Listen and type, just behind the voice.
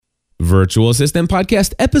Virtual Assistant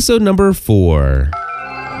Podcast, episode number 4.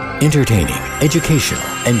 Entertaining, educational,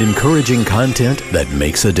 and encouraging content that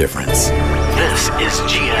makes a difference. This is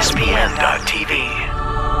GSPN.TV.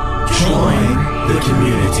 Join the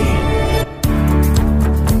community.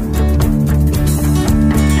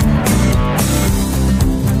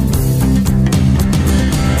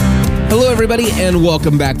 Hello, everybody, and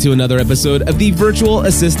welcome back to another episode of the Virtual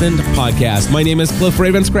Assistant Podcast. My name is Cliff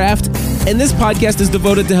Ravenscraft, and this podcast is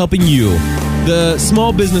devoted to helping you, the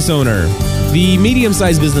small business owner, the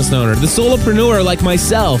medium-sized business owner, the solopreneur like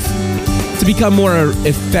myself, to become more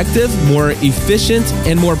effective, more efficient,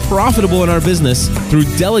 and more profitable in our business through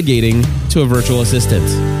delegating to a virtual assistant.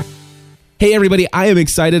 Hey everybody, I am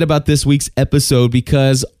excited about this week's episode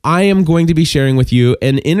because I am going to be sharing with you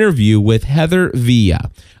an interview with Heather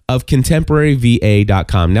Villa of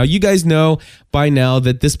ContemporaryVA.com. Now, you guys know by now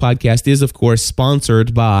that this podcast is, of course,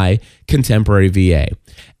 sponsored by Contemporary VA.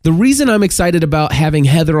 The reason I'm excited about having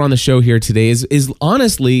Heather on the show here today is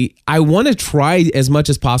honestly, I want to try as much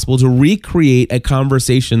as possible to recreate a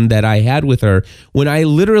conversation that I had with her when I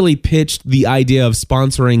literally pitched the idea of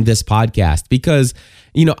sponsoring this podcast because,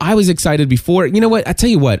 you know, I was excited before. You know what? I tell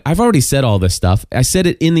you what, I've already said all this stuff. I said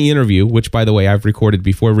it in the interview, which, by the way, I've recorded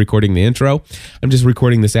before recording the intro. I'm just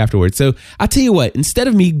recording this afterwards. So I'll tell you what, instead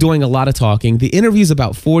of me doing a lot of talking, the interview is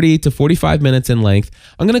about 40 to 45 minutes in length.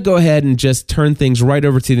 I'm going to go ahead and just turn things right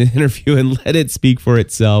over to the interview and let it speak for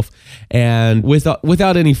itself. And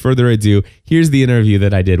without any further ado, here's the interview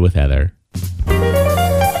that I did with Heather.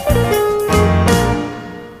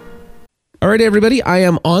 All right, everybody, I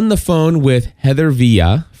am on the phone with Heather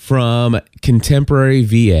Villa from Contemporary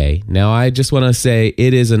VA. Now, I just want to say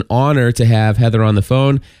it is an honor to have Heather on the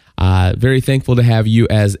phone. Very thankful to have you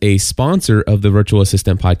as a sponsor of the Virtual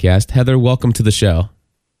Assistant Podcast. Heather, welcome to the show.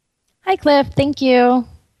 Hi, Cliff. Thank you.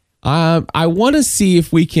 I want to see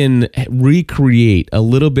if we can recreate a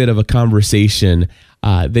little bit of a conversation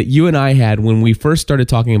that you and I had when we first started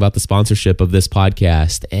talking about the sponsorship of this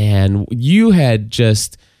podcast. And you had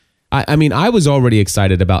just... I was already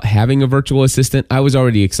excited about having a virtual assistant. I was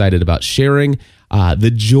already excited about sharing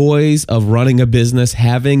the joys of running a business,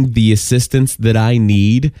 having the assistance that I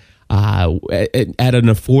need at an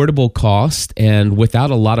affordable cost and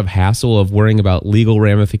without a lot of hassle of worrying about legal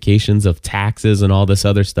ramifications of taxes and all this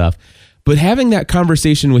other stuff. But having that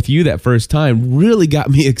conversation with you that first time really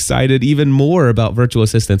got me excited even more about virtual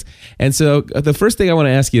assistants. And so the first thing I want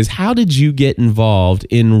to ask you is, how did you get involved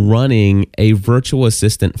in running a virtual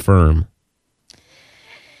assistant firm?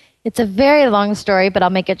 It's a very long story, but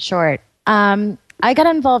I'll make it short. I got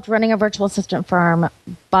involved running a virtual assistant firm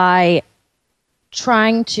by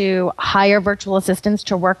trying to hire virtual assistants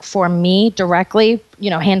to work for me directly,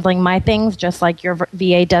 handling my things just like your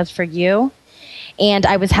VA does for you. And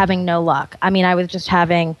I was having no luck. I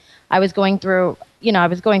was going through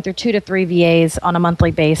 2 to 3 VAs on a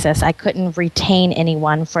monthly basis. I couldn't retain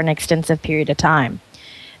anyone for an extensive period of time.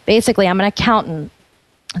 Basically, I'm an accountant.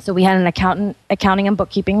 So we had an accounting and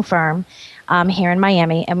bookkeeping firm here in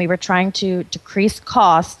Miami, and we were trying to decrease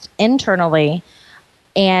costs internally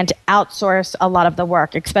and outsource a lot of the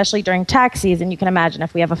work, especially during tax season. You can imagine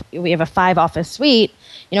if we have a 5-office suite,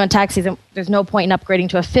 in tax season, there's no point in upgrading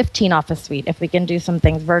to a 15-office suite if we can do some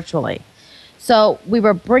things virtually. So we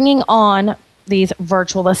were bringing on these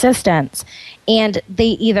virtual assistants, and they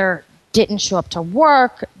either didn't show up to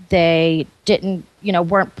work, they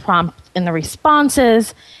weren't prompt in the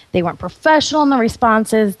responses, they weren't professional in the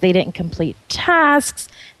responses, they didn't complete tasks,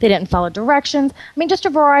 they didn't follow directions. Just a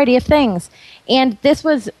variety of things. And this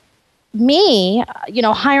was me,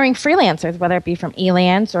 hiring freelancers, whether it be from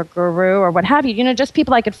Elance or Guru or what have you, just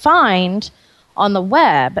people I could find on the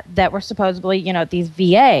web that were supposedly, these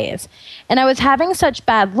VAs. And I was having such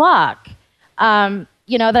bad luck, that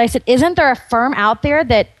I said, isn't there a firm out there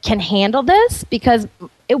that can handle this? Because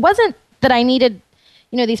it wasn't that I needed,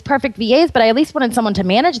 these perfect VAs, but I at least wanted someone to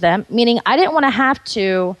manage them, meaning I didn't want to have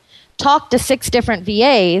to talk to 6 different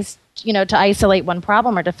VAs to isolate one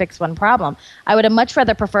problem or to fix one problem. I would have much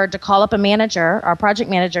rather preferred to call up a manager or a project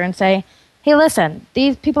manager and say, hey, listen,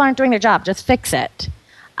 these people aren't doing their job, just fix it.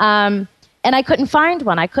 And I couldn't find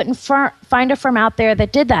one. I couldn't find a firm out there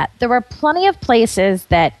that did that. There were plenty of places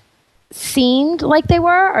that seemed like they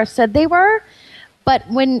were or said they were, but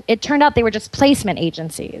when it turned out they were just placement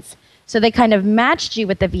agencies. So they kind of matched you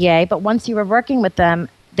with the VA, but once you were working with them,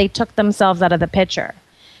 they took themselves out of the picture.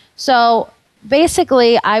 So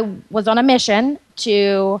basically, I was on a mission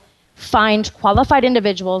to find qualified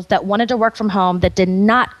individuals that wanted to work from home that did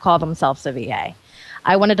not call themselves a VA.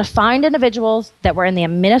 I wanted to find individuals that were in the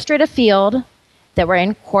administrative field, that were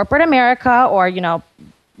in corporate America or,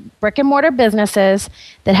 brick and mortar businesses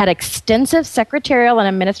that had extensive secretarial and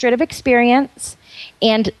administrative experience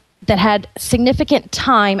and that had significant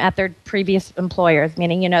time at their previous employers,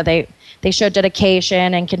 meaning, they showed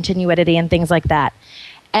dedication and continuity and things like that.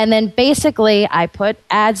 And then basically I put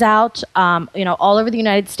ads out, all over the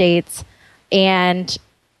United States and,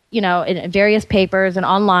 in various papers and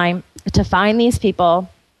online to find these people,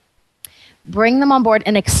 bring them on board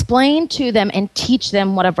and explain to them and teach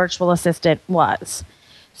them what a virtual assistant was.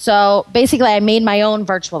 So basically I made my own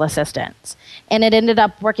virtual assistants, and it ended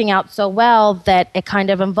up working out so well that it kind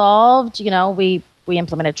of evolved. We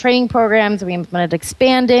implemented training programs, we implemented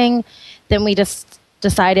expanding, then we just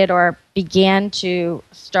decided or began to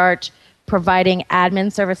start providing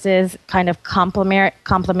admin services kind of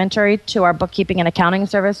complementary to our bookkeeping and accounting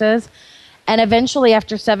services. And eventually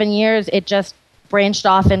after 7 years, it just branched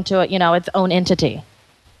off into its own entity.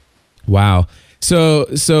 Wow. So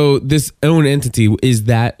this own entity, is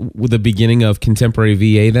that the beginning of Contemporary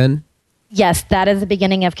VA then? Yes, that is the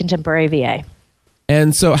beginning of Contemporary VA.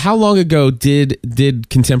 And so how long ago did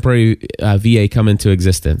Contemporary VA come into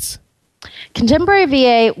existence? Contemporary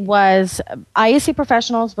VA was, IAC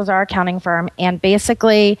Professionals was our accounting firm, and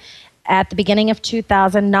basically at the beginning of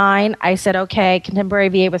 2009, I said, okay, Contemporary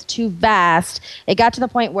VA was too vast. It got to the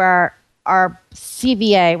point where our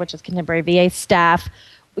CVA, which is Contemporary VA staff,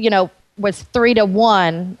 was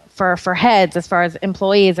 3-to-1 for heads as far as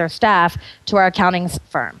employees or staff to our accounting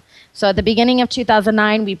firm. So at the beginning of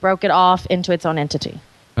 2009, we broke it off into its own entity.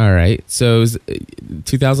 All right. So it was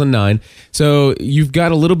 2009. So you've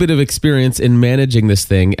got a little bit of experience in managing this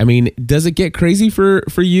thing. I mean, does it get crazy for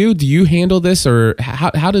you? Do you handle this, or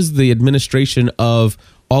how does the administration of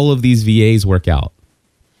all of these VAs work out?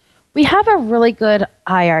 We have a really good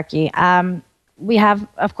hierarchy. We have,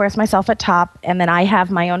 of course, myself at top, and then I have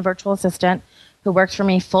my own virtual assistant who works for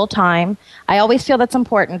me full time. I always feel that's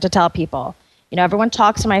important to tell people. Everyone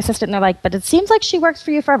talks to my assistant and they're like, but it seems like she works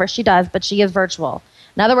for you forever. She does, but she is virtual.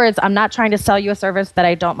 In other words, I'm not trying to sell you a service that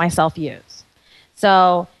I don't myself use.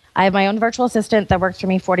 So I have my own virtual assistant that works for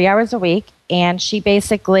me 40 hours a week, and she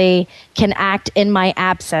basically can act in my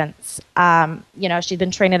absence. She's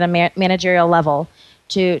been trained at a managerial level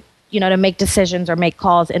to make decisions or make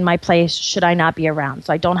calls in my place should I not be around.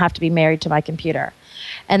 So I don't have to be married to my computer.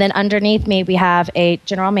 And then underneath me, we have a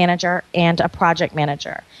general manager and a project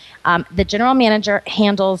manager. The general manager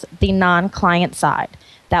handles the non-client side.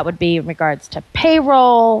 That would be in regards to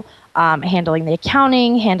payroll, handling the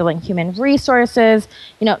accounting, handling human resources,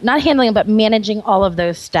 not handling, but managing all of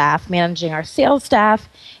those staff, managing our sales staff,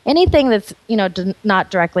 anything that's,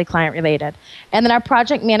 not directly client related. And then our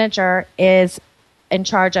project manager is in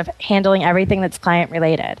charge of handling everything that's client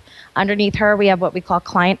related. Underneath her, we have what we call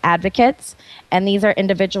client advocates, and these are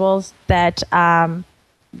individuals that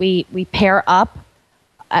we pair up.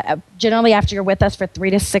 Generally, after you're with us for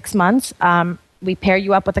 3 to 6 months, we pair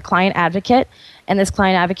you up with a client advocate, and this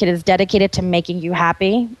client advocate is dedicated to making you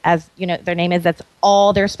happy. As their name is, that's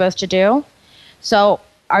all they're supposed to do. So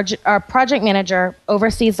our project manager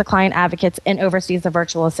oversees the client advocates and oversees the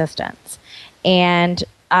virtual assistants, and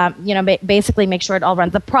basically make sure it all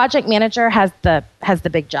runs. The project manager has the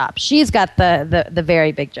big job. She's got the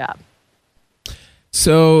very big job.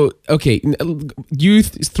 So, okay, you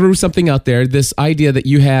threw something out there, this idea that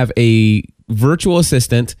you have a virtual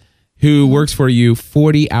assistant who works for you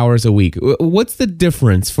 40 hours a week. What's the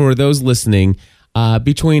difference for those listening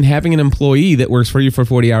between having an employee that works for you for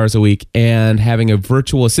 40 hours a week and having a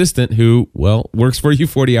virtual assistant who, works for you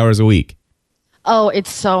 40 hours a week? Oh, it's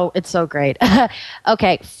so great.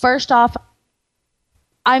 Okay, first off,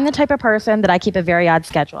 I'm the type of person that I keep a very odd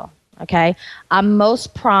schedule. Okay, I'm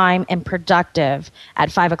most prime and productive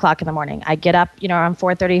at 5 o'clock in the morning. I get up, around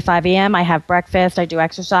 4:30, 5 a.m. I have breakfast, I do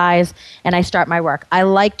exercise, and I start my work. I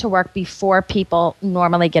like to work before people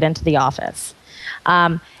normally get into the office,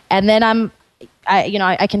 and then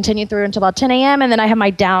I continue through until about 10 a.m. and then I have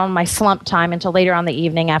my slump time until later on the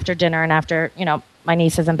evening after dinner and after my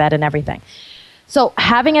niece is in bed and everything. So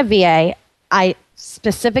having a VA, I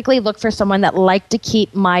specifically look for someone that liked to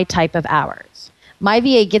keep my type of hours. My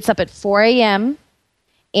VA gets up at 4 a.m.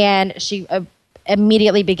 and she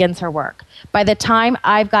immediately begins her work. By the time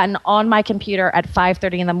I've gotten on my computer at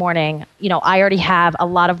 5:30 in the morning, I already have a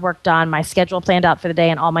lot of work done, my schedule planned out for the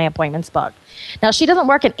day, and all my appointments booked. Now, she doesn't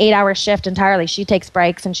work an 8-hour shift entirely. She takes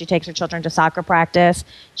breaks and she takes her children to soccer practice.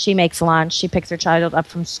 She makes lunch. She picks her child up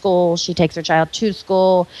from school. She takes her child to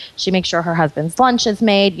school. She makes sure her husband's lunch is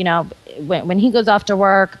made. When he goes off to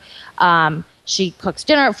work, she cooks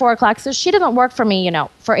dinner at 4 o'clock. So she doesn't work for me,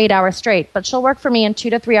 for 8 hours straight, but she'll work for me in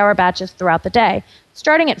 2 to 3 hour batches throughout the day,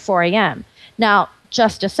 starting at 4 a.m. Now,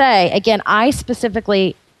 just to say, again, I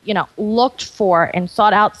specifically looked for and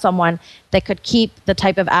sought out someone that could keep the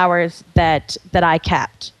type of hours that I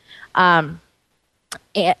kept.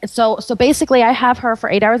 So basically I have her for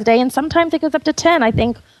 8 hours a day, and sometimes it goes up to 10. I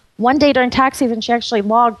think one day during tax season, she actually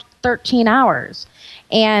logged 13 hours.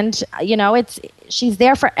 And, she's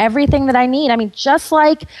there for everything that I need. I mean, just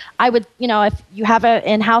like I would, if you have an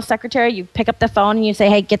in-house secretary, you pick up the phone and you say,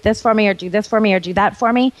 hey, get this for me, or do this for me, or do that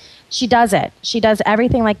for me. She does it. She does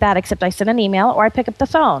everything like that, except I send an email, or I pick up the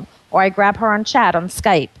phone, or I grab her on chat on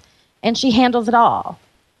Skype, and she handles it all.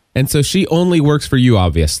 And so she only works for you,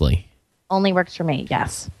 obviously. Only works for me,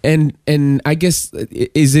 yes. And I guess,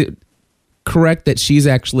 is it correct that she's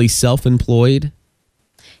actually self-employed?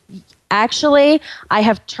 Actually, I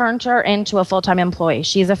have turned her into a full-time employee.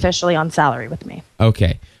 She's officially on salary with me.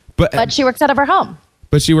 Okay. But she works out of her home.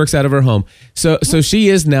 But she works out of her home. So she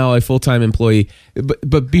is now a full-time employee.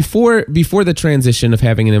 But before the transition of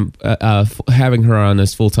having her on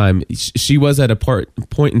as full-time, she was at a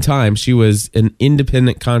point in time, she was an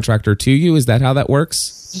independent contractor to you. Is that how that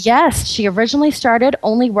works? Yes, she originally started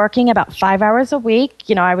only working about 5 hours a week.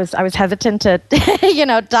 I was hesitant to,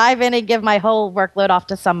 dive in and give my whole workload off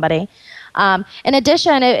to somebody. In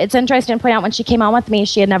addition, it's interesting to point out when she came on with me,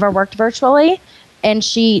 she had never worked virtually, and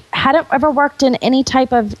she hadn't ever worked in any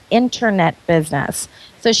type of internet business.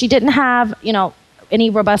 So she didn't have, any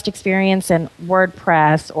robust experience in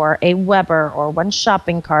WordPress or a Weber or One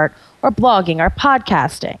Shopping Cart or blogging or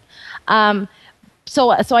podcasting.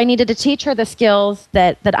 So I needed to teach her the skills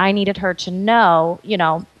that I needed her to know,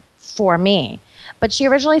 for me. But she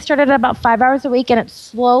originally started at about 5 hours a week, and it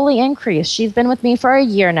slowly increased. She's been with me for a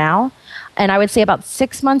year now, and I would say about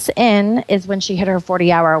 6 months in is when she hit her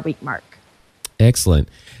 40-hour-a-week mark. Excellent.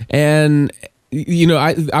 And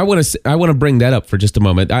I want to bring that up for just a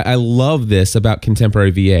moment. I love this about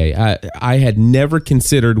Contemporary VA. I had never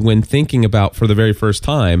considered, when thinking about for the very first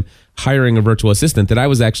time hiring a virtual assistant, that I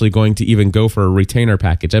was actually going to even go for a retainer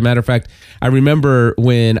package. As a matter of fact, I remember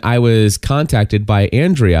when I was contacted by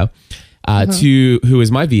Andrea, who is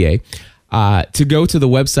my VA, to go to the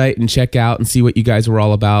website and check out and see what you guys were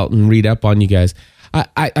all about and read up on you guys.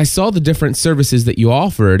 I saw the different services that you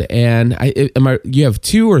offered, and you have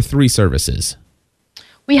 2 or 3 services?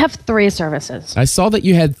 We have 3 services. I saw that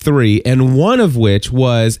you had 3, and one of which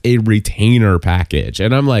was a retainer package.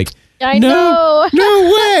 And I'm like, I know.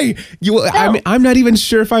 No way. I'm not even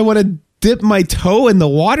sure if I want to dip my toe in the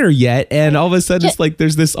water yet. And all of a sudden, it's like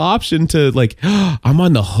there's this option to I'm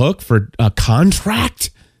on the hook for a contract.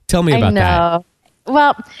 Tell me about that.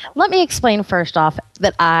 Well, let me explain first off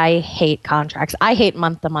that I hate contracts. I hate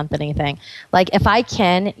month-to-month anything. Like, if I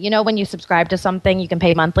can, when you subscribe to something, you can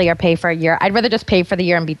pay monthly or pay for a year. I'd rather just pay for the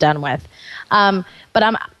year and be done with. But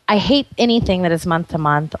I hate anything that is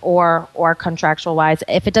month-to-month or contractual-wise.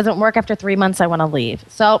 If it doesn't work after 3 months, I want to leave.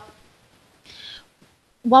 So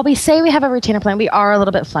while we say we have a retainer plan, we are a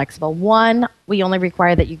little bit flexible. One, we only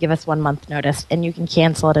require that you give us 1 month notice, and you can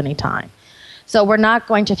cancel at any time. So we're not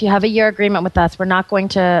going to, if you have a year agreement with us, we're not going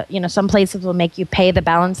to, some places will make you pay the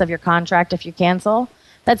balance of your contract if you cancel.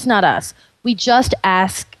 That's not us. We just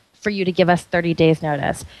ask for you to give us 30 days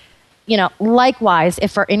notice. Likewise,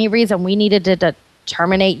 if for any reason we needed to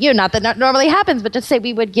terminate you, not that normally happens, but just say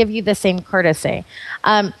we would give you the same courtesy.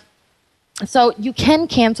 So you can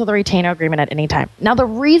cancel the retainer agreement at any time. Now, the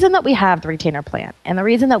reason that we have the retainer plan and the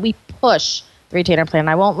reason that we push the retainer plan,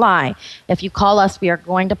 I won't lie, if you call us, we are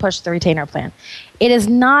going to push the retainer plan. It is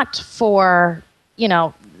not for,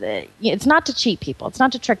 it's not to cheat people. It's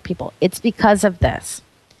not to trick people. It's because of this.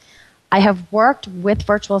 I have worked with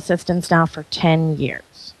virtual assistants now for 10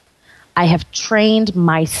 years. I have trained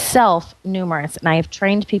myself numerous, and I have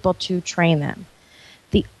trained people to train them.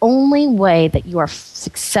 The only way that you are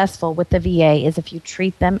successful with the VA is if you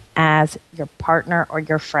treat them as your partner or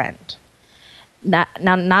your friend.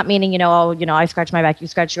 Not meaning, I scratch my back, you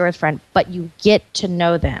scratch yours, friend, but you get to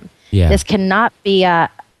know them. Yeah. This cannot be a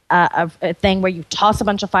thing where you toss a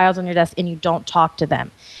bunch of files on your desk and you don't talk to them.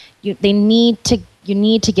 You need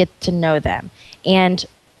to get to know them. And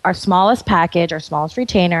our smallest package, our smallest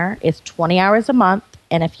retainer, is 20 hours a month.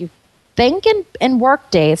 And if you think in work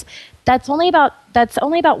days, that's only about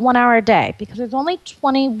 1 hour a day, because there's only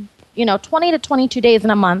 20 to 22 days in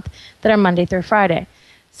a month that are Monday through Friday.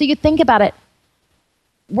 So you think about it.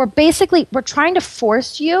 We're trying to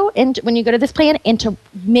force you into, when you go to this plan, into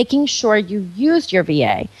making sure you use your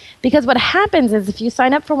VA. Because what happens is if you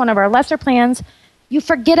sign up for one of our lesser plans, you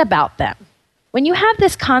forget about them. When you have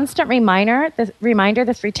this constant reminder,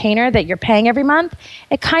 this retainer that you're paying every month,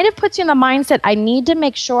 it kind of puts you in the mindset, I need to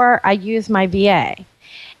make sure I use my VA.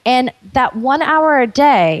 And that 1 hour a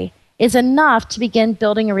day is enough to begin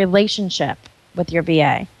building a relationship with your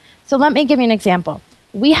VA. So let me give you an example.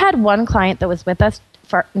 We had one client that was with us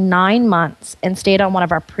for 9 months and stayed on one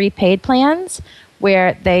of our prepaid plans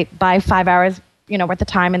where they buy 5 hours, worth of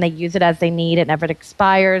time, and they use it as they need. It never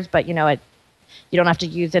expires, but you don't have to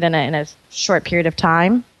use it in a short period of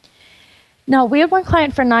time. No, we had one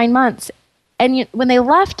client for 9 months, and when they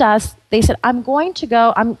left us, they said,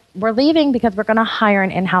 we're leaving because we're going to hire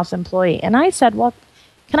an in-house employee. And I said, well,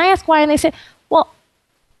 can I ask why? And they said, well,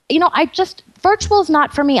 virtual is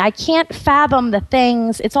not for me. I can't fathom the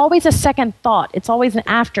things. It's always a second thought. It's always an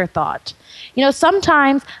afterthought.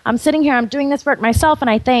 Sometimes I'm sitting here, I'm doing this work myself, and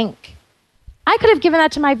I think, I could have given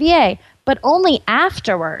that to my VA, but only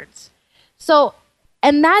afterwards. So,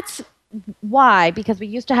 and that's why, because we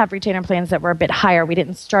used to have retainer plans that were a bit higher. We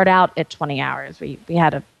didn't start out at 20 hours. We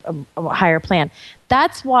had a higher plan.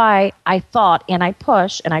 That's why I thought, and I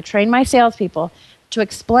push, and I train my salespeople to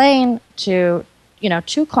explain to,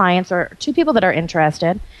 two clients or two people that are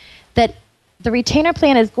interested that the retainer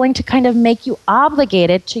plan is going to kind of make you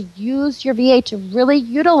obligated to use your VA to really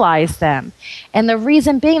utilize them. And the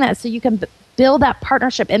reason being that so you can build that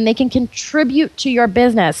partnership and they can contribute to your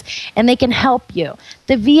business and they can help you.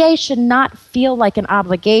 The VA should not feel like an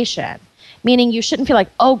obligation, meaning you shouldn't feel like,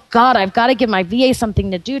 oh God, I've got to give my VA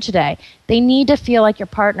something to do today. They need to feel like your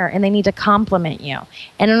partner and they need to compliment you.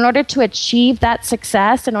 And in order to achieve that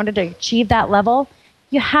success, in order to achieve that level,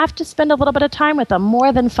 you have to spend a little bit of time with them,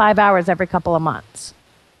 more than 5 hours every couple of months.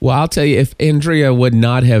 Well, I'll tell you, if Andrea would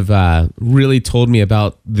not have really told me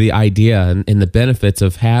about the idea and the benefits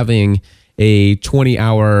of having a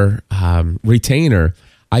 20-hour retainer,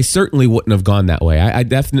 I certainly wouldn't have gone that way. I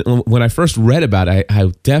definitely, when I first read about it,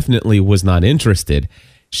 I definitely was not interested.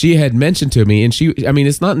 She had mentioned to me, and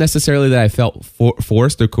it's not necessarily that I felt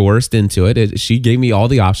forced or coerced into it. She gave me all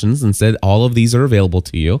the options and said, all of these are available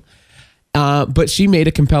to you. But she made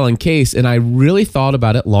a compelling case, and I really thought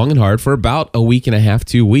about it long and hard for about a week and a half,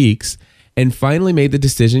 2 weeks, and finally made the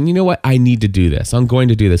decision, you know what, I need to do this. I'm going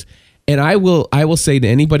to do this. And I will say to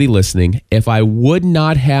anybody listening, if I would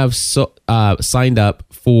not have signed up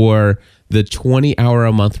for the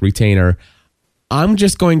 20-hour-a-month retainer, I'm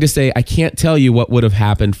just going to say I can't tell you what would have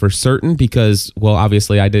happened for certain because, well,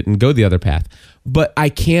 obviously I didn't go the other path. But I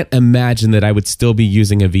can't imagine that I would still be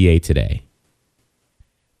using a VA today.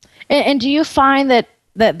 And do you find that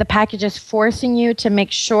the package is forcing you to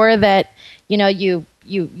make sure that you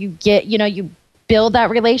build that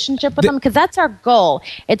relationship with them? Because that's our goal.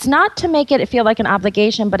 It's not to make it feel like an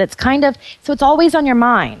obligation, but it's kind of so it's always on your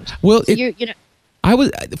mind. Well, so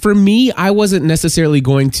I wasn't necessarily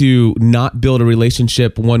going to not build a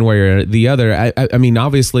relationship one way or the other. I mean,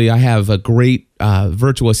 obviously, I have a great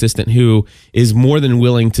virtual assistant who is more than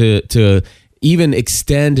willing to even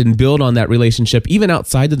extend and build on that relationship, even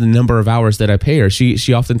outside of the number of hours that I pay her.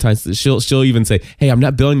 She oftentimes she'll even say, "Hey, I'm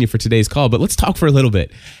not billing you for today's call, but let's talk for a little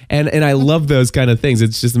bit." And I love those kind of things.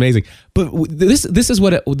 It's just amazing. But this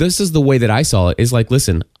is the way that I saw it. Is like,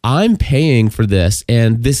 listen, I'm paying for this,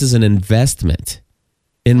 and this is an investment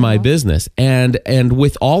in my business, and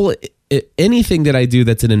with anything that I do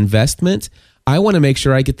that's an investment, I want to make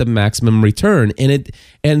sure I get the maximum return.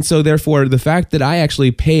 And so therefore, the fact that I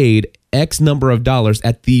actually paid X number of dollars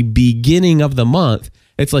at the beginning of the month,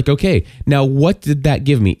 it's like, okay, now what did that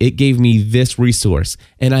give me? It gave me this resource,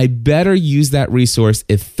 and I better use that resource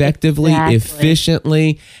effectively,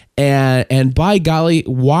 efficiently. And by golly,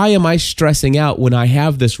 why am I stressing out when I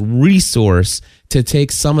have this resource to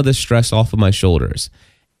take some of the stress off of my shoulders?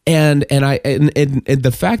 And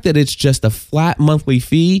the fact that it's just a flat monthly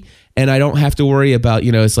fee and I don't have to worry about,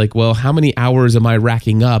 it's like, well, how many hours am I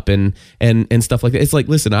racking up and stuff like that. It's like,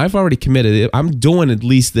 listen, I've already committed. I'm doing at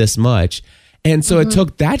least this much. And so it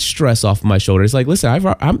took that stress off my shoulders. Like, listen,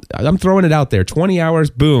 I'm throwing it out there. 20 hours,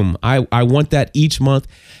 boom. I want that each month.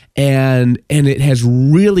 And it has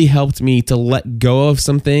really helped me to let go of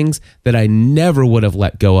some things that I never would have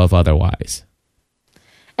let go of otherwise.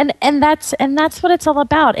 And that's what it's all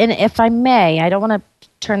about. And if I may, I don't want to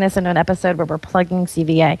turn this into an episode where we're plugging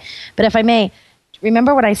CVA, but if I may,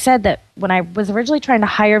 remember what I said that when I was originally trying to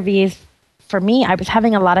hire VAs for me, I was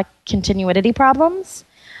having a lot of continuity problems.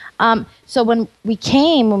 So when we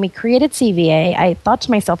created CVA, I thought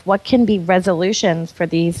to myself, what can be resolutions for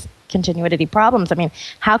these continuity problems? I mean,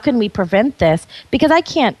 how can we prevent this? Because I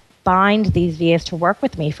can't bind these VAs to work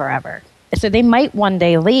with me forever. So they might one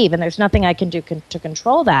day leave, and there's nothing I can do to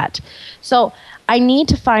control that. So I need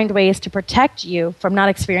to find ways to protect you from not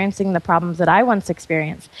experiencing the problems that I once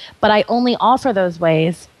experienced. But I only offer those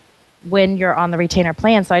ways when you're on the retainer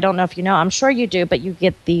plan. So I don't know if you know. I'm sure you do, but you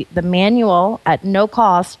get the manual at no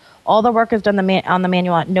cost. All the work is done on the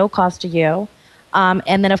manual at no cost to you.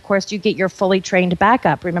 And then, of course, you get your fully trained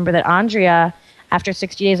backup. Remember that Andrea, after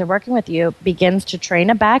 60 days of working with you, begins to train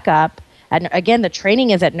a backup. And again, the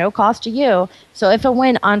training is at no cost to you. So if and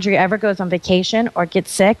when Andrea ever goes on vacation or gets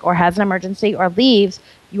sick or has an emergency or leaves,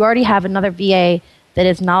 you already have another VA that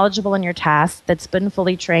is knowledgeable in your tasks, that's been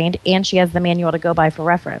fully trained, and she has the manual to go by for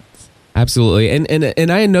reference. Absolutely.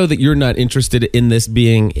 And I know that you're not interested in this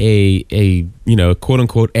being a quote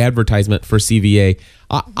unquote advertisement for CVA.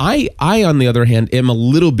 I on the other hand am a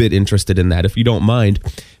little bit interested in that, if you don't mind,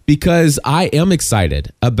 because I am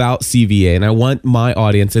excited about CVA, and I want my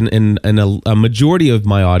audience and a majority of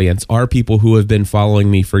my audience are people who have been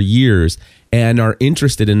following me for years and are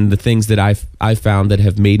interested in the things that I've found that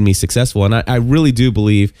have made me successful. And I really do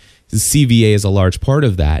believe CVA is a large part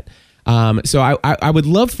of that. So I would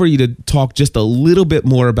love for you to talk just a little bit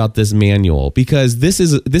more about this manual, because this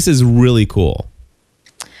is really cool.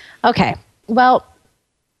 Okay. Well,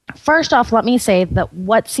 first off, let me say that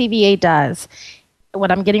what CVA does,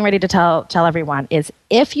 what I'm getting ready to tell everyone, is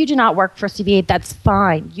if you do not work for CVA, that's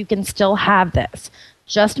fine. You can still have this.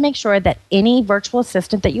 Just make sure that any virtual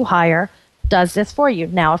assistant that you hire does this for you.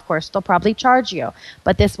 Now, of course, they'll probably charge you,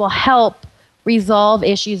 but this will help resolve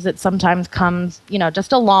issues that sometimes comes,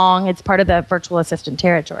 just along. It's part of the virtual assistant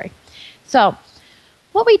territory. So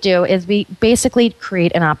what we do is we basically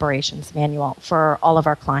create an operations manual for all of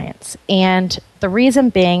our clients. And the reason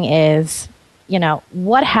being is,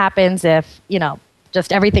 what happens if,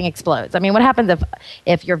 just everything explodes? I mean, what happens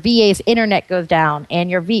if your VA's internet goes down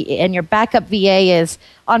and your backup VA is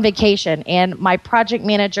on vacation and my project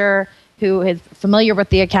manager who is familiar with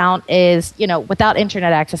the account is, without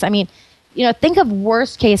internet access? I mean, think of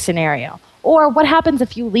worst case scenario. Or what happens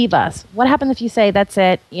if you leave us? What happens if you say, that's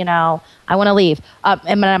it, I want to leave?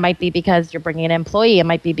 And it might be because you're bringing an employee. It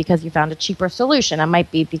might be because you found a cheaper solution. It might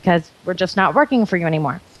be because we're just not working for you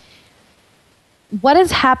anymore. What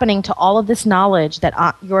is happening to all of this knowledge that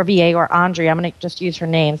your VA, or Andrea, I'm going to just use her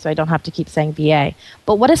name so I don't have to keep saying VA,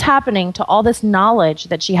 but what is happening to all this knowledge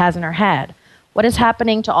that she has in her head? What is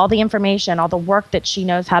happening to all the information, all the work that she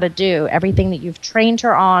knows how to do, everything that you've trained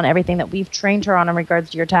her on, everything that we've trained her on in regards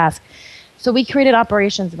to your task? So we created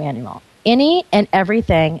operations manual. Any and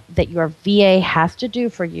everything that your VA has to do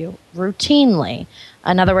for you routinely.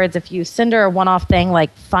 In other words, if you send her a one-off thing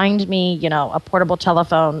like find me, a portable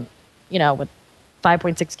telephone, with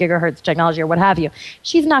 5.6 gigahertz technology or what have you,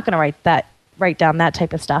 she's not going to write down that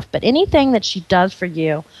type of stuff. But anything that she does for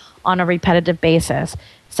you on a repetitive basis,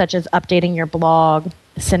 such as updating your blog,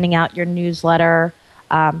 sending out your newsletter,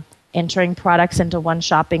 entering products into one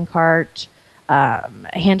shopping cart,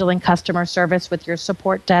 handling customer service with your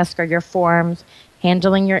support desk or your forms,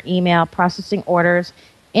 handling your email, processing orders,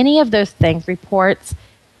 any of those things, reports,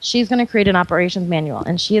 she's going to create an operations manual.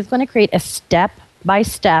 And she is going to create a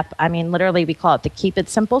step-by-step, literally we call it the Keep It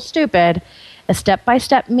Simple Stupid, a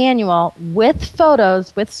step-by-step manual with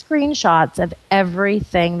photos, with screenshots of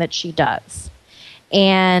everything that she does.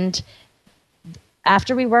 And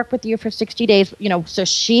after we work with you for 60 days, so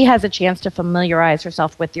she has a chance to familiarize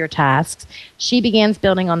herself with your tasks, she begins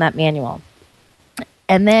building on that manual.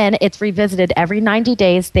 And then it's revisited every 90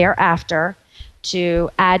 days thereafter to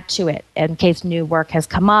add to it in case new work has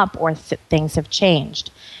come up or things have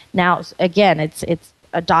changed. Now, again, it's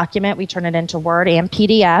a document. We turn it into Word and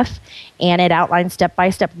PDF, and it outlines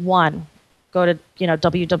step-by-step. 1, go to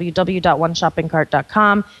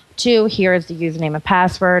www.oneshoppingcart.com. 2, here is the username and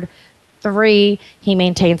password. 3, he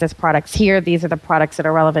maintains his products here. These are the products that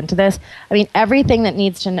are relevant to this. Everything that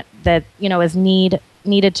is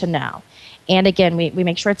needed to know. And again, we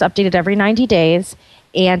make sure it's updated every 90 days.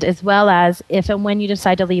 And as well as if and when you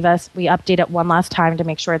decide to leave us, we update it one last time to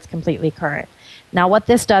make sure it's completely current. Now, what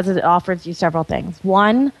this does is it offers you several things.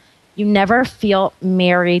 1, you never feel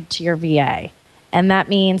married to your VA. And that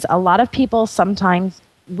means a lot of people sometimes,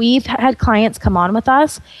 we've had clients come on with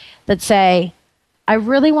us that say, I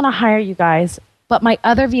really want to hire you guys, but my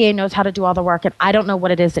other VA knows how to do all the work and I don't know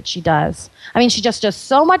what it is that she does. She just does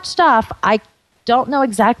so much stuff. I don't know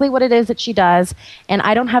exactly what it is that she does, and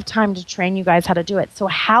I don't have time to train you guys how to do it. So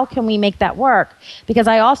how can we make that work? Because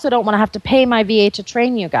I also don't want to have to pay my VA to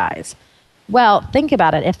train you guys. Well, think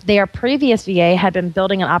about it. If their previous VA had been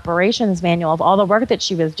building an operations manual of all the work that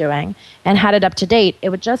she was doing and had it up to date, it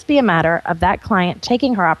would just be a matter of that client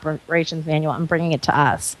taking her operations manual and bringing it to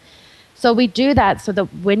us. So we do that so that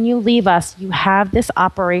when you leave us, you have this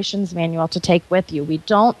operations manual to take with you. We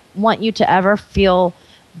don't want you to ever feel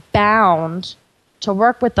bound to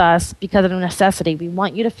work with us because of necessity. We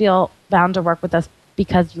want you to feel bound to work with us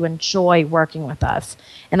because you enjoy working with us.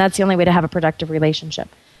 And that's the only way to have a productive relationship.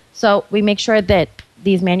 So we make sure that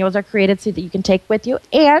these manuals are created so that you can take with you.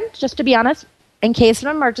 And just to be honest, in case of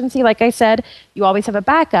an emergency, like I said, you always have a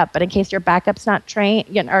backup. But in case your backup's not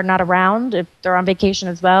trained or not around, if they're on vacation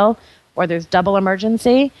as well, or there's double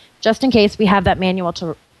emergency, just in case, we have that manual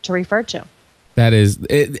to refer to. That is,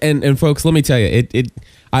 and folks, let me tell you,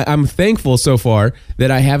 I'm thankful so far that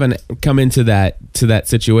I haven't come into that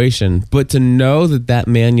situation. But to know that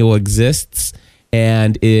manual exists,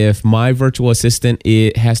 and if my virtual assistant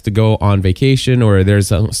has to go on vacation, or there's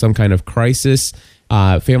some kind of crisis,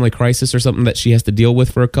 family crisis or something that she has to deal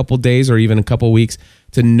with for a couple days or even a couple weeks,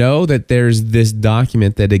 to know that there's this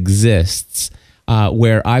document that exists.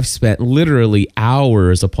 Where I've spent literally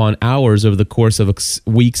hours upon hours over the course of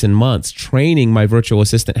weeks and months training my virtual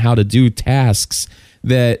assistant how to do tasks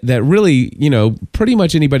that really, pretty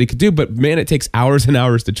much anybody could do. But man, it takes hours and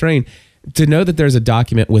hours to train. To know that there's a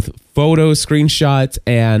document with photos, screenshots,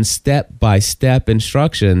 and step-by-step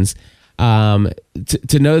instructions,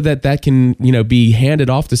 to know that can, be handed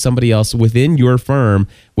off to somebody else within your firm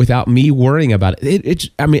without me worrying about it.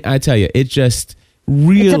 I tell you, it just...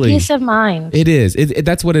 Really, it's a peace of mind. It is.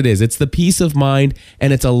 That's what it is. It's the peace of mind,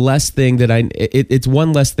 and it's a less thing that it's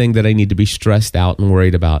one less thing that I need to be stressed out and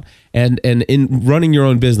worried about. And in running your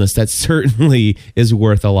own business, that certainly is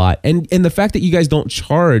worth a lot. And the fact that you guys don't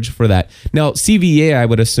charge for that. Now, CVA, I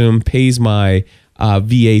would assume, pays my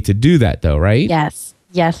VA to do that, though, right?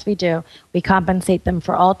 Yes, we do. We compensate them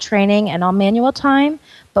for all training and all manual time,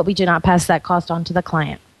 but we do not pass that cost on to the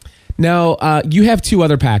client. Now, you have two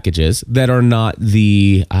other packages that are not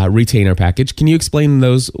the retainer package. Can you explain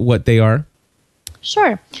those, what they are?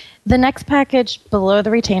 Sure. The next package below the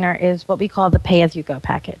retainer is what we call the pay-as-you-go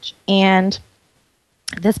package. And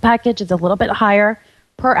this package is a little bit higher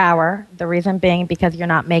per hour, the reason being because you're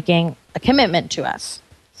not making a commitment to us,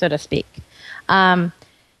 so to speak.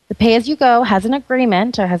 The pay-as-you-go has an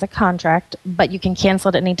agreement or has a contract, but you can cancel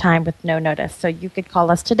it at any time with no notice. So you could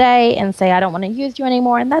call us today and say, I don't want to use you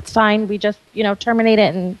anymore, and that's fine. We just, terminate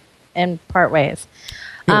it and part ways.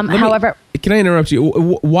 However... Can I interrupt you?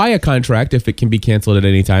 Why a contract if it can be canceled at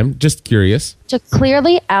any time? Just curious. To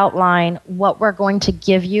clearly outline what we're going to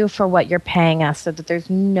give you for what you're paying us so that there's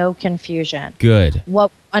no confusion. Good.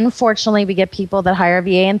 Unfortunately, we get people that hire a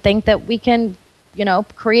VA and think that we can...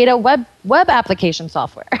 create a web application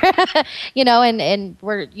software, and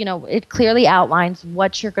we're, it clearly outlines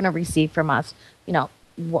what you're going to receive from us,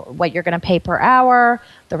 what you're going to pay per hour,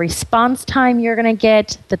 the response time you're going to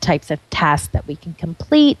get, the types of tasks that we can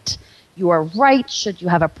complete, your rights should you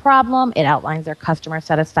have a problem. It outlines our customer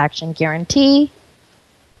satisfaction guarantee.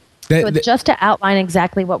 So it's just to outline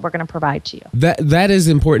exactly what we're going to provide to you. That is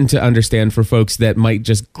important to understand for folks that might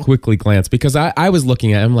just quickly glance, because I was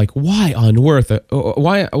looking at it, I'm like, why on earth,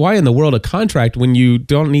 why in the world a contract when you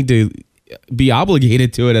don't need to be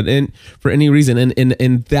obligated to it for any reason?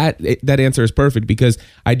 And that answer is perfect, because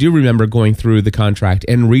I do remember going through the contract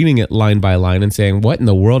and reading it line by line and saying, what in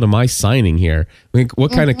the world am I signing here?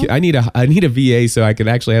 What kind of, I need a VA so I can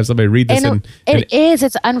actually have somebody read this.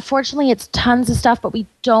 It's unfortunately, it's tons of stuff, but we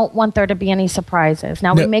don't want there to be any surprises.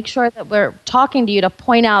 Now, we make sure that we're talking to you to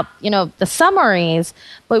point out, the summaries,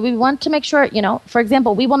 but we want to make sure, for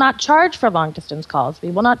example, we will not charge for long distance calls.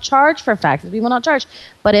 We will not charge for faxes. We will not charge.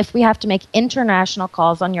 But if we have to make international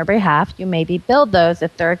calls on your behalf, you may be billed those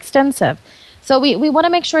if they're extensive. So we want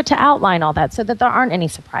to make sure to outline all that so that there aren't any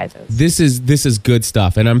surprises. This is good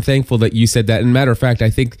stuff, and I'm thankful that you said that. And matter of fact,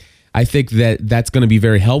 I think that's going to be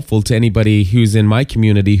very helpful to anybody who's in my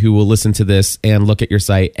community who will listen to this and look at your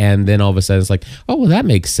site, and then all of a sudden it's like, oh, well, that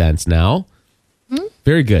makes sense now. Mm-hmm.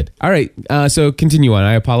 Very good. All right, so continue on.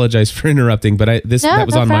 I apologize for interrupting, but that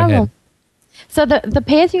was on my head. So the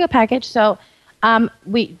pay-as-you-go package. So.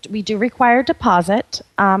 We do require deposit.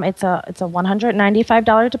 It's a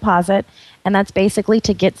 $195 deposit, and that's basically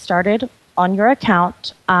to get started on your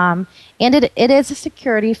account. And it is a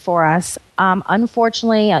security for us.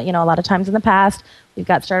 Unfortunately, a lot of times in the past, we've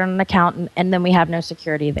got started on an account and then we have no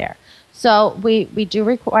security there. So we do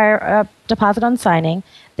require a deposit on signing.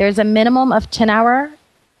 There's a minimum of 10 hours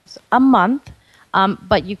a month.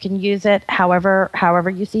 But you can use it however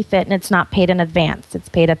you see fit, and it's not paid in advance. It's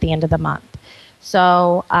paid at the end of the month.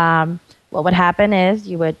 So what would happen is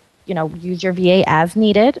you would, use your VA as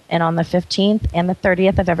needed, and on the 15th and the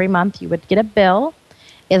 30th of every month, you would get a bill.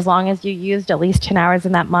 As long as you used at least 10 hours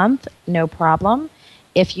in that month, no problem.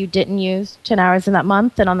 If you didn't use 10 hours in that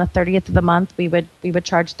month, then on the 30th of the month, we would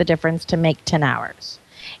charge the difference to make 10 hours.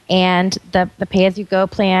 And the pay-as-you-go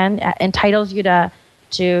plan entitles you to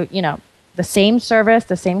the same service,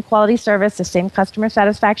 the same quality service, the same customer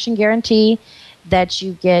satisfaction guarantee that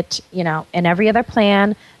you get, in every other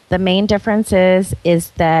plan. The main difference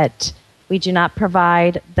is that we do not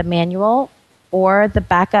provide the manual or the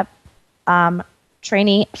backup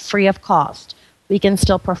trainee free of cost. We can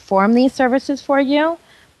still perform these services for you,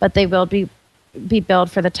 but they will be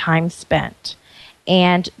billed for the time spent.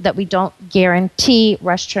 And that we don't guarantee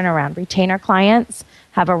rush turnaround. Retainer clients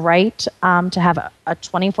have a right to have a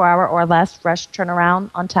 24-hour or less rush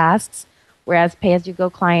turnaround on tasks, whereas pay-as-you-go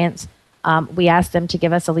clients, we ask them to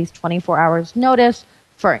give us at least 24 hours notice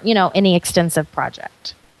for any extensive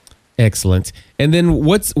project. Excellent. And then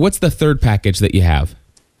what's the third package that you have?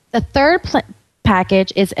 The third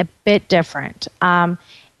package is a bit different.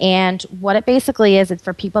 And what it basically is, it's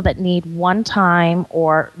for people that need one-time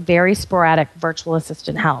or very sporadic virtual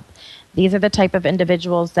assistant help. These are the type of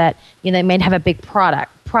individuals that they might have a big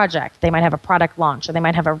project. They might have a product launch, or they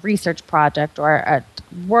might have a research project, or a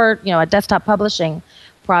desktop publishing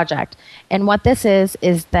project. And what this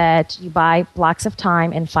is that you buy blocks of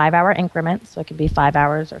time in 5-hour increments. So it could be 5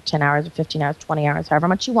 hours or 10 hours or 15 hours, 20 hours, however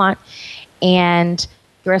much you want. And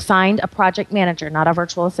you're assigned a project manager, not a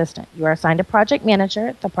virtual assistant. You are assigned a project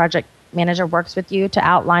manager. The project manager works with you to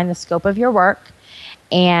outline the scope of your work,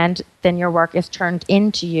 and then your work is turned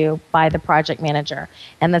into you by the project manager.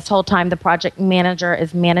 And this whole time, the project manager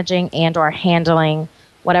is managing and or handling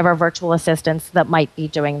whatever virtual assistants that might be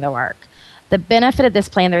doing the work. The benefit of this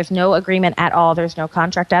plan, there's no agreement at all. There's no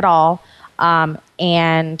contract at all.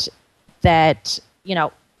 And that,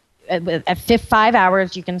 at 5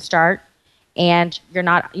 hours, you can start. And you're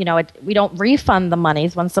not, we don't refund the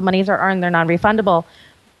monies. Once the monies are earned, they're non-refundable.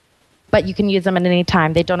 But you can use them at any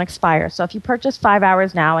time. They don't expire. So if you purchase 5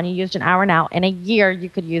 hours now and you used an hour now, in a year you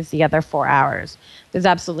could use the other 4 hours. There's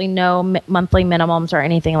absolutely no monthly minimums or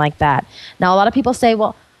anything like that. Now, a lot of people say,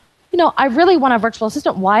 well, I really want a virtual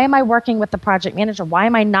assistant. Why am I working with the project manager? Why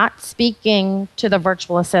am I not speaking to the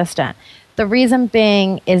virtual assistant? The reason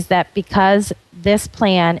being is that because this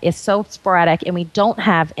plan is so sporadic and we don't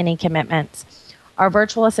have any commitments, our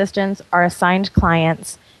virtual assistants are assigned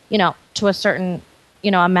clients, to a certain,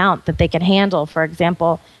 amount that they can handle. For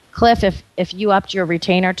example, Cliff, if you upped your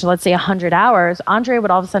retainer to, let's say, 100 hours, Andrea would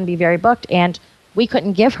all of a sudden be very booked, and we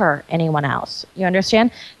couldn't give her anyone else. You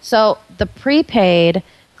understand? So the prepaid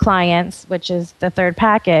clients, which is the third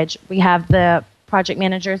package, we have the project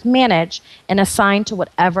managers manage and assign to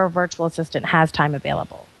whatever virtual assistant has time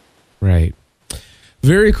available. Right.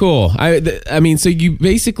 Very cool. I mean, so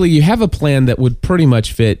you have a plan that would pretty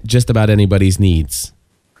much fit just about anybody's needs.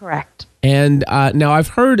 Correct. And now I've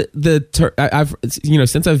heard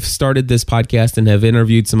since I've started this podcast and have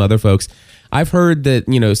interviewed some other folks, I've heard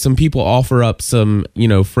that, some people offer up some,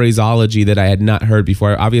 phraseology that I had not heard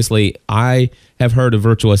before. Obviously, I have heard of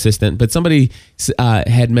virtual assistant, but somebody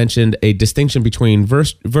had mentioned a distinction between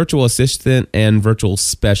virtual assistant and virtual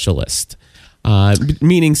specialist,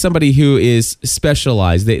 meaning somebody who is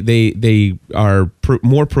specialized. They are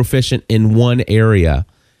more proficient in one area.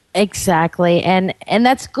 Exactly. And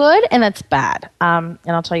that's good and that's bad. And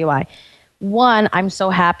I'll tell you why. One, I'm so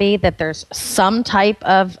happy that there's some type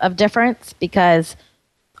of difference, because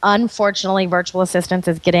unfortunately virtual assistants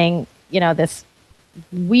is getting, this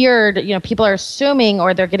weird, people are assuming,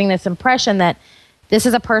 or they're getting this impression that this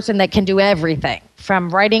is a person that can do everything from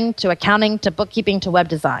writing to accounting to bookkeeping to web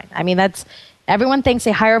design. I mean, everyone thinks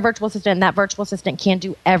they hire a virtual assistant and that virtual assistant can't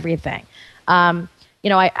do everything.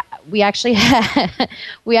 We actually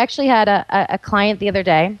had a client the other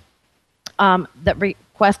day that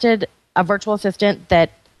requested a virtual assistant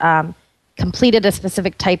that completed a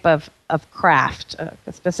specific type of craft,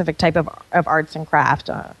 a specific type of arts and craft.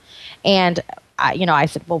 And I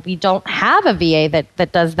said, well, we don't have a VA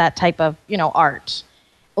that does that type of, art.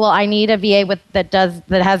 Well, I need a VA that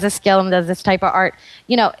has this skill and does this type of art.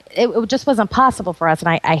 It just wasn't possible for us.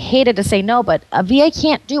 And I hated to say no, but a VA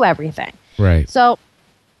can't do everything. Right. So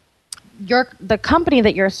the company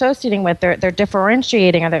that you're associating with, they're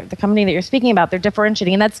differentiating, or the company that you're speaking about, they're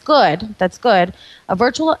differentiating, and that's good. That's good. A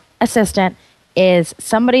virtual assistant is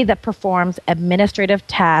somebody that performs administrative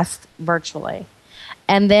tasks virtually.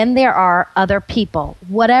 And then there are other people,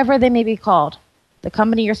 whatever they may be called. The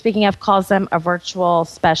company you're speaking of calls them a virtual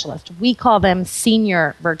specialist. We call them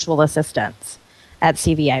senior virtual assistants at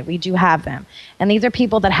CVA. We do have them. And these are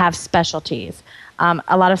people that have specialties.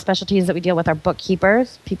 A lot of specialties that we deal with are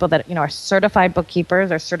bookkeepers, people that are certified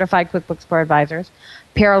bookkeepers or certified QuickBooks Pro advisors,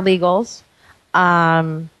 paralegals.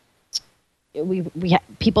 We have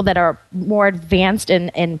people that are more advanced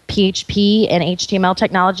in PHP and HTML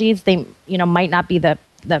technologies. They might not be the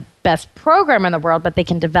best programmer in the world, but they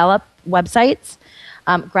can develop websites.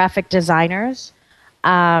 Graphic designers,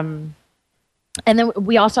 and then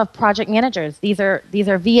we also have project managers. These are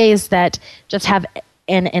VAs that just have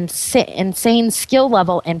an insane skill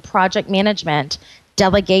level in project management,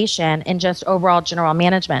 delegation, and just overall general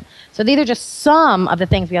management. So these are just some of the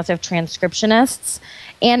things. We also have transcriptionists.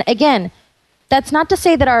 And again, that's not to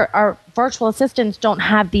say that our virtual assistants don't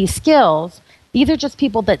have these skills. These are just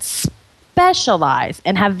people that specialize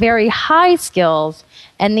and have very high skills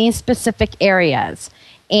in these specific areas.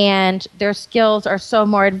 And their skills are so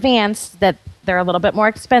more advanced that they're a little bit more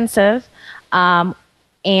expensive.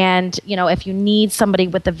 And, if you need somebody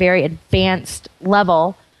with a very advanced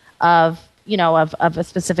level of a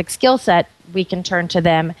specific skill set, we can turn to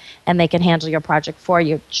them and they can handle your project for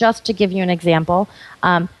you. Just to give you an example,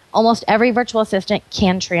 almost every virtual assistant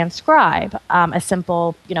can transcribe a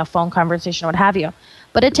simple, phone conversation, what have you.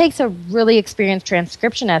 But it takes a really experienced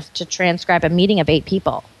transcriptionist to transcribe a meeting of 8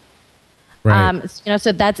 people. Right.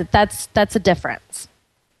 So that's a difference.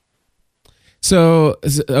 So,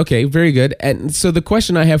 okay, very good. And so the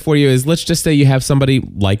question I have for you is, let's just say you have somebody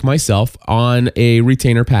like myself on a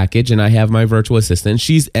retainer package, and I have my virtual assistant.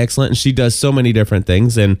 She's excellent, and she does so many different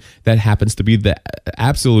things, and that happens to be the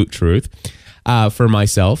absolute truth for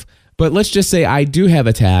myself. But let's just say I do have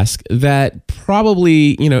a task that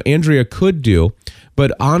probably, Andrea could do,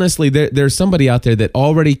 but honestly, there's somebody out there that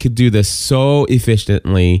already could do this so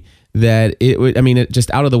efficiently that it would,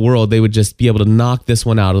 just out of the world, they would just be able to knock this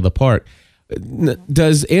one out of the park.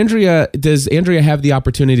 Does Andrea have the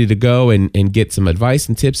opportunity to go and get some advice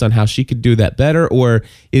and tips on how she could do that better? Or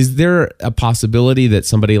is there a possibility that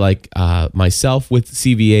somebody like myself with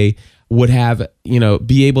CVA would have,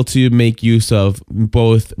 be able to make use of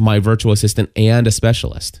both my virtual assistant and a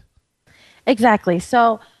specialist? Exactly.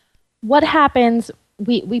 So what happens,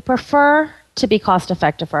 we prefer to be cost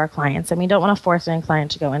effective for our clients, and we don't want to force any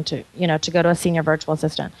client to go to a senior virtual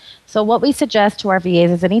assistant. So what we suggest to our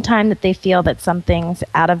VAs is anytime that they feel that something's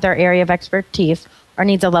out of their area of expertise or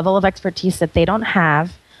needs a level of expertise that they don't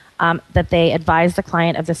have, that they advise the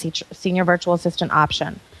client of the senior virtual assistant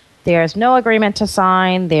option. There's no agreement to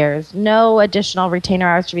sign. There's no additional retainer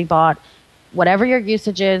hours to be bought. Whatever your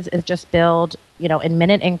usage is just billed, in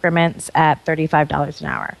minute increments at $35 an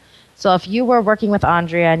hour. So if you were working with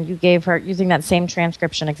Andrea and you gave her, using that same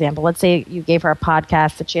transcription example, let's say you gave her a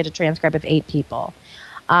podcast that she had to transcribe with 8 people,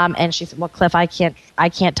 and she said, "Well, Cliff, I can't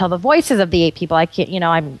tell the voices of the 8 people. I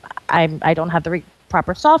can't, I don't have the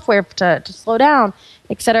proper software to slow down,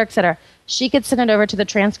 et cetera, et cetera." She could send it over to the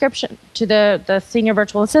transcription to the senior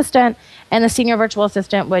virtual assistant, and the senior virtual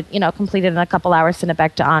assistant would, complete it in a couple hours, send it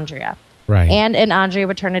back to Andrea. Right. And Andrea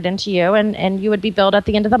would turn it into you, and you would be billed at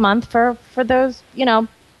the end of the month for those,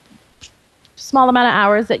 small amount of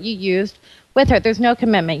hours that you used with her. There's no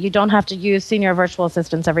commitment. You don't have to use senior virtual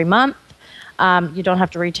assistants every month. You don't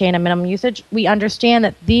have to retain a minimum usage. We understand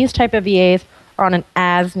that these type of VAs are on an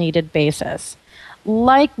as-needed basis.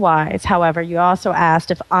 Likewise, however, you also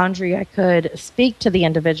asked if Andrea could speak to the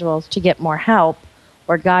individuals to get more help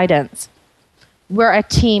or guidance. We're a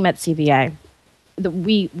team at CVA.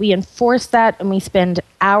 We enforce that, and we spend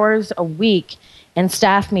hours a week in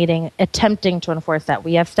staff meeting attempting to enforce that.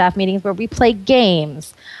 We have staff meetings where we play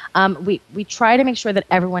games. We try to make sure that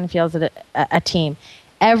everyone feels a team.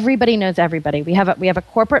 Everybody knows everybody. We have a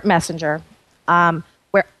corporate messenger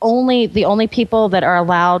where the only people that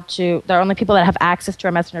have access to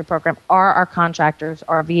our messenger program are our contractors,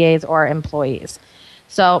 our VAs, or our employees.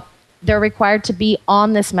 So they're required to be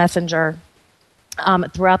on this messenger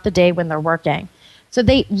throughout the day when they're working. So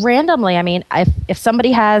they randomly, if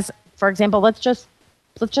somebody has, for example, let's just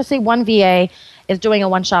say one VA is doing a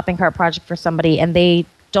one shopping cart project for somebody and they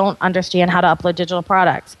don't understand how to upload digital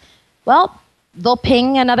products. Well, they'll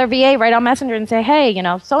ping another VA right on Messenger and say, "Hey,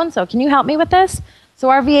 so-and-so, can you help me with this?" So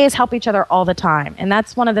our VAs help each other all the time. And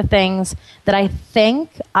that's one of the things that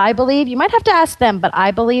I believe, you might have to ask them, but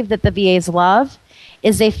I believe that the VAs love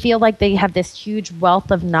is they feel like they have this huge wealth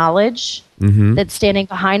of knowledge that's standing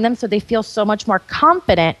behind them. So they feel so much more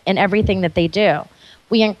confident in everything that they do.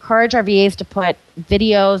 We encourage our VAs to put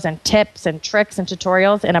videos and tips and tricks and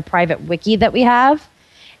tutorials in a private wiki that we have.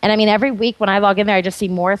 And every week when I log in there, I just see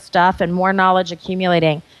more stuff and more knowledge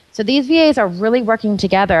accumulating. So these VAs are really working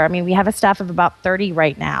together. We have a staff of about 30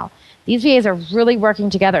 right now. These VAs are really working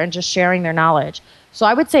together and just sharing their knowledge. So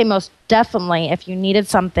I would say most definitely, if you needed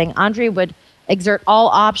something, Andrea would exert all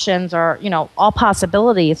options or, all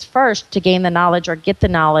possibilities first to gain the knowledge or get the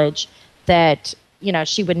knowledge that,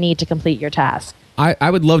 she would need to complete your task.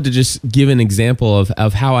 I would love to just give an example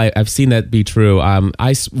of how I've seen that be true.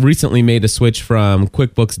 I recently made a switch from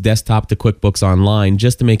QuickBooks Desktop to QuickBooks Online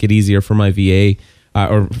just to make it easier for my VA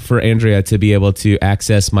or for Andrea to be able to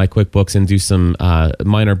access my QuickBooks and do some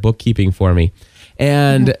minor bookkeeping for me.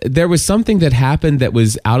 And there was something that happened that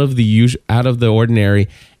was out of the ordinary,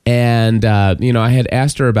 And, I had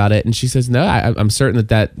asked her about it, and she says, no, I'm certain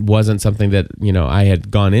that wasn't something that, I had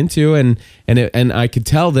gone into, and I could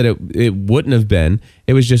tell that it wouldn't have been.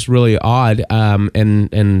 It was just really odd.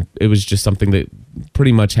 And it was just something that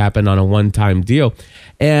pretty much happened on a one-time deal.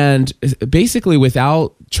 And basically,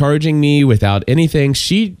 without charging me, without anything,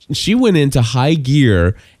 she went into high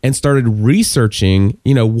gear and started researching,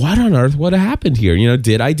 what on earth would have happened here?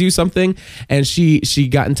 Did I do something? And she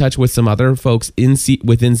got in touch with some other folks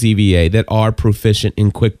within ZVA that are proficient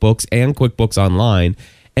in QuickBooks and QuickBooks Online.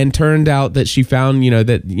 And turned out that she found,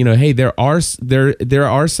 hey, there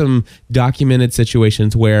are some documented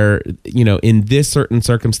situations where, in this certain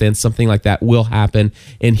circumstance, something like that will happen.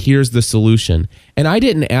 And here's the solution. And I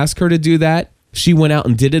didn't ask her to do that. She went out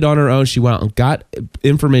and did it on her own. She went out and got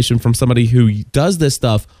information from somebody who does this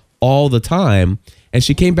stuff all the time. And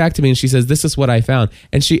she came back to me and she says, this is what I found.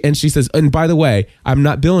 And she says, and by the way, I'm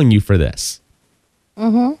not billing you for this.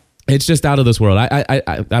 Mm-hmm. It's just out of this world.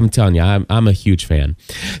 I'm telling you, I'm a huge fan.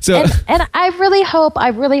 So, and I really hope,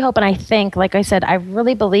 and I think, like I said, I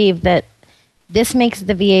really believe that this makes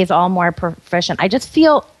the VAs all more proficient. I just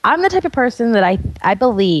feel I'm the type of person that I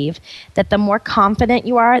believe that the more confident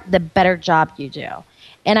you are, the better job you do.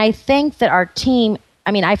 And I think that our team,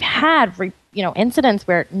 I've had incidents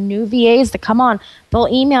where new VAs that come on, they'll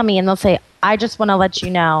email me and they'll say, I just want to let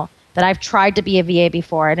you know that I've tried to be a VA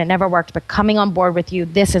before and it never worked, but coming on board with you,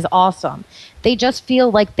 this is awesome. They just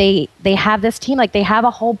feel like they have this team, like they have a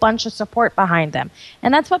whole bunch of support behind them.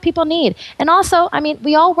 And that's what people need. And also,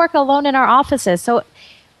 we all work alone in our offices. So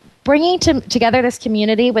bringing together this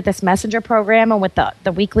community with this messenger program and with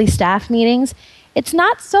the weekly staff meetings, it's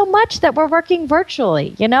not so much that we're working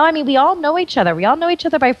virtually. We all know each other. We all know each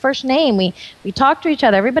other by first name. We talk to each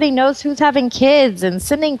other. Everybody knows who's having kids and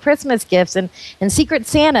sending Christmas gifts and Secret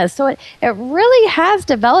Santas. So it really has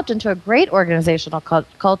developed into a great organizational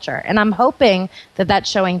culture. And I'm hoping that that's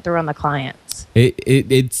showing through on the clients.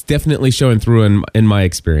 It's definitely showing through in my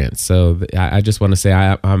experience. So I just want to say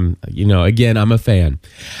I'm again, I'm a fan.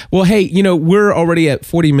 Well, hey, we're already at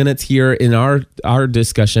 40 minutes here in our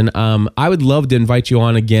discussion. I would love to invite you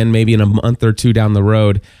on again, maybe in a month or two down the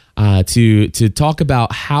road, to talk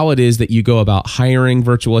about how it is that you go about hiring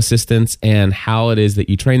virtual assistants and how it is that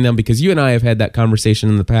you train them, because you and I have had that conversation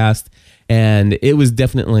in the past. And it was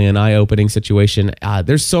definitely an eye-opening situation.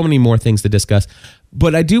 There's so many more things to discuss.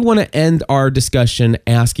 But I do want to end our discussion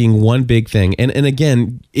asking one big thing. And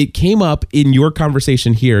again, it came up in your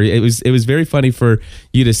conversation here. It was very funny for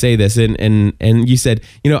you to say this. And you said,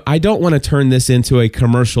 I don't want to turn this into a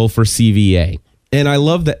commercial for CVA. And I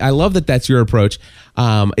love that that's your approach.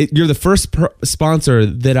 You're the first sponsor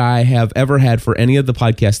that I have ever had for any of the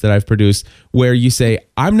podcasts that I've produced where you say,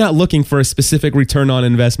 I'm not looking for a specific return on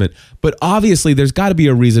investment, but obviously there's got to be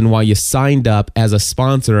a reason why you signed up as a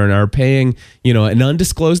sponsor and are paying, an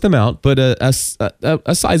undisclosed amount, but a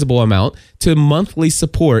sizable amount to monthly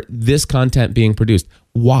support this content being produced.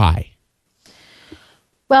 Why?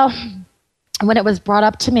 Well, when it was brought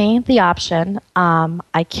up to me, the option,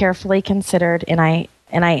 I carefully considered and I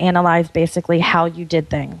analyzed basically how you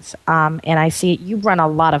did things. And I see you run a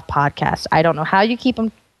lot of podcasts. I don't know how you keep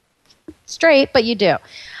them straight, but you do.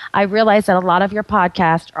 I realized that a lot of your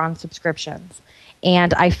podcasts are on subscriptions.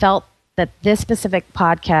 And I felt that this specific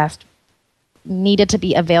podcast needed to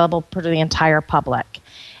be available for the entire public.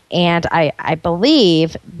 And I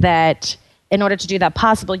believe that in order to do that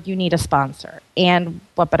possible, you need a sponsor. And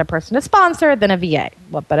what better person to sponsor than a VA?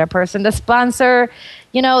 What better person to sponsor,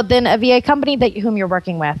 than a VA company whom you're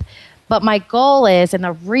working with? But my goal is, and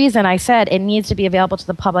the reason I said it needs to be available to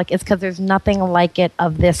the public is because there's nothing like it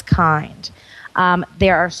of this kind.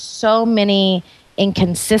 There are so many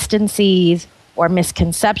inconsistencies or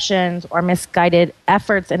misconceptions or misguided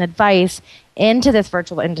efforts and advice into this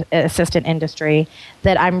virtual assistant industry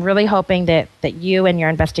that I'm really hoping that you and your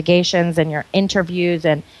investigations and your interviews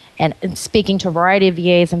and speaking to a variety of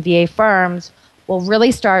VAs and VA firms will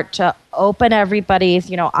really start to open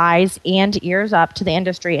everybody's eyes and ears up to the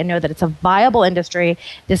industry and know that it's a viable industry.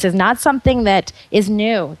 This is not something that is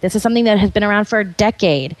new. This is something that has been around for a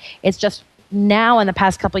decade. It's just now in the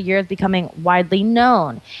past couple of years becoming widely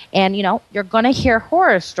known. And, you're going to hear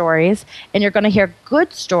horror stories and you're going to hear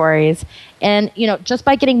good stories. And, just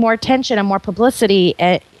by getting more attention and more publicity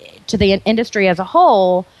to the industry as a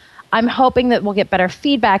whole, I'm hoping that we'll get better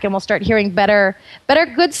feedback and we'll start hearing better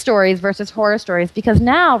good stories versus horror stories. Because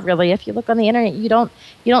now, really, if you look on the internet, you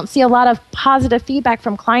don't see a lot of positive feedback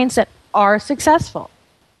from clients that are successful.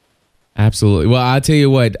 Absolutely. Well, I'll tell you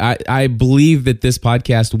what, I believe that this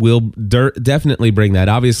podcast will definitely bring that.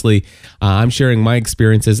 Obviously, I'm sharing my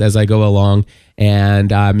experiences as I go along,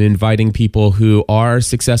 and I'm inviting people who are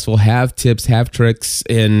successful, have tips, have tricks,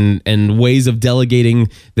 and ways of delegating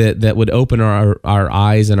that would open our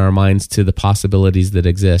eyes and our minds to the possibilities that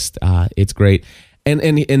exist. It's great. And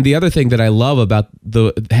the other thing that I love about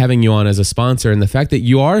having you on as a sponsor, and the fact that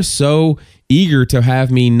you are so eager to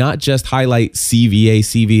have me not just highlight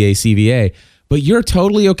CVA, but you're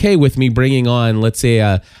totally okay with me bringing on, let's say,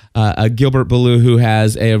 a Gilbert Ballou who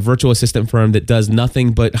has a virtual assistant firm that does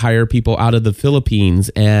nothing but hire people out of the Philippines.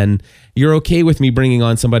 And you're okay with me bringing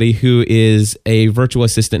on somebody who is a virtual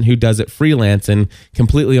assistant who does it freelance and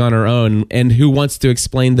completely on her own, and who wants to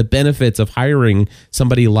explain the benefits of hiring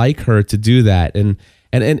somebody like her to do that. And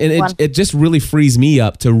it just really frees me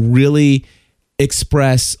up to really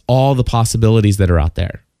express all the possibilities that are out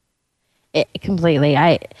there. Completely.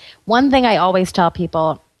 One thing I always tell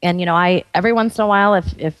people, and every once in a while,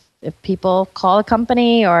 if people call a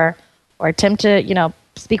company or attempt to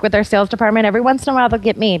speak with their sales department, every once in a while they'll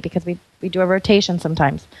get me, because we do a rotation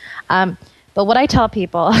sometimes. But what I tell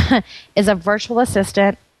people is a virtual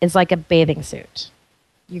assistant is like a bathing suit.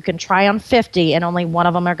 You can try on 50 and only one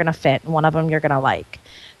of them are going to fit and one of them you're going to like.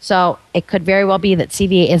 So it could very well be that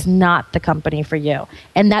CVA is not the company for you.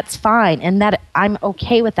 And that's fine. And that I'm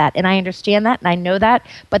okay with that. And I understand that and I know that.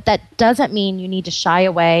 But that doesn't mean you need to shy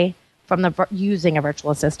away from using a virtual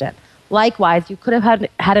assistant. Likewise, you could have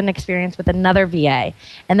had an experience with another VA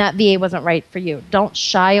and that VA wasn't right for you. Don't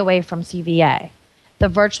shy away from CVA. The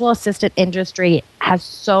virtual assistant industry has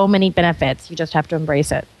so many benefits. You just have to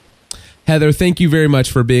embrace it. Heather, thank you very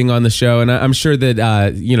much for being on the show. And I'm sure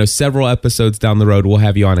that, several episodes down the road, we'll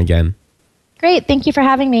have you on again. Great. Thank you for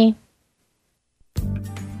having me.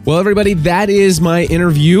 Well, everybody, that is my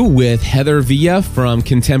interview with Heather Villa from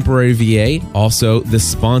Contemporary VA, also the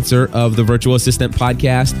sponsor of the Virtual Assistant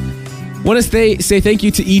Podcast. Want to say thank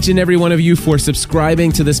you to each and every one of you for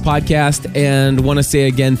subscribing to this podcast, and want to say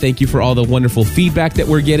again thank you for all the wonderful feedback that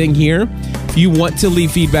we're getting here. If you want to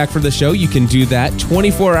leave feedback for the show, you can do that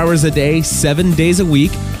 24 hours a day, 7 days a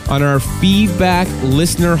week on our feedback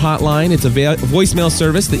listener hotline. It's a voicemail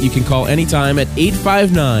service that you can call anytime at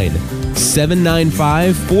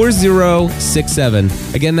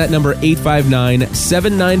 859-795-4067. Again, that number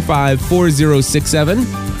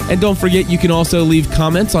 859-795-4067. And don't forget, you can also leave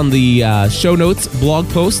comments on the show notes, blog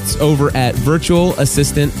posts over at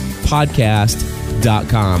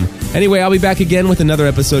virtualassistantpodcast.com. Anyway, I'll be back again with another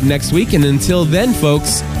episode next week. And until then,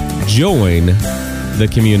 folks, join the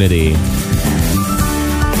community.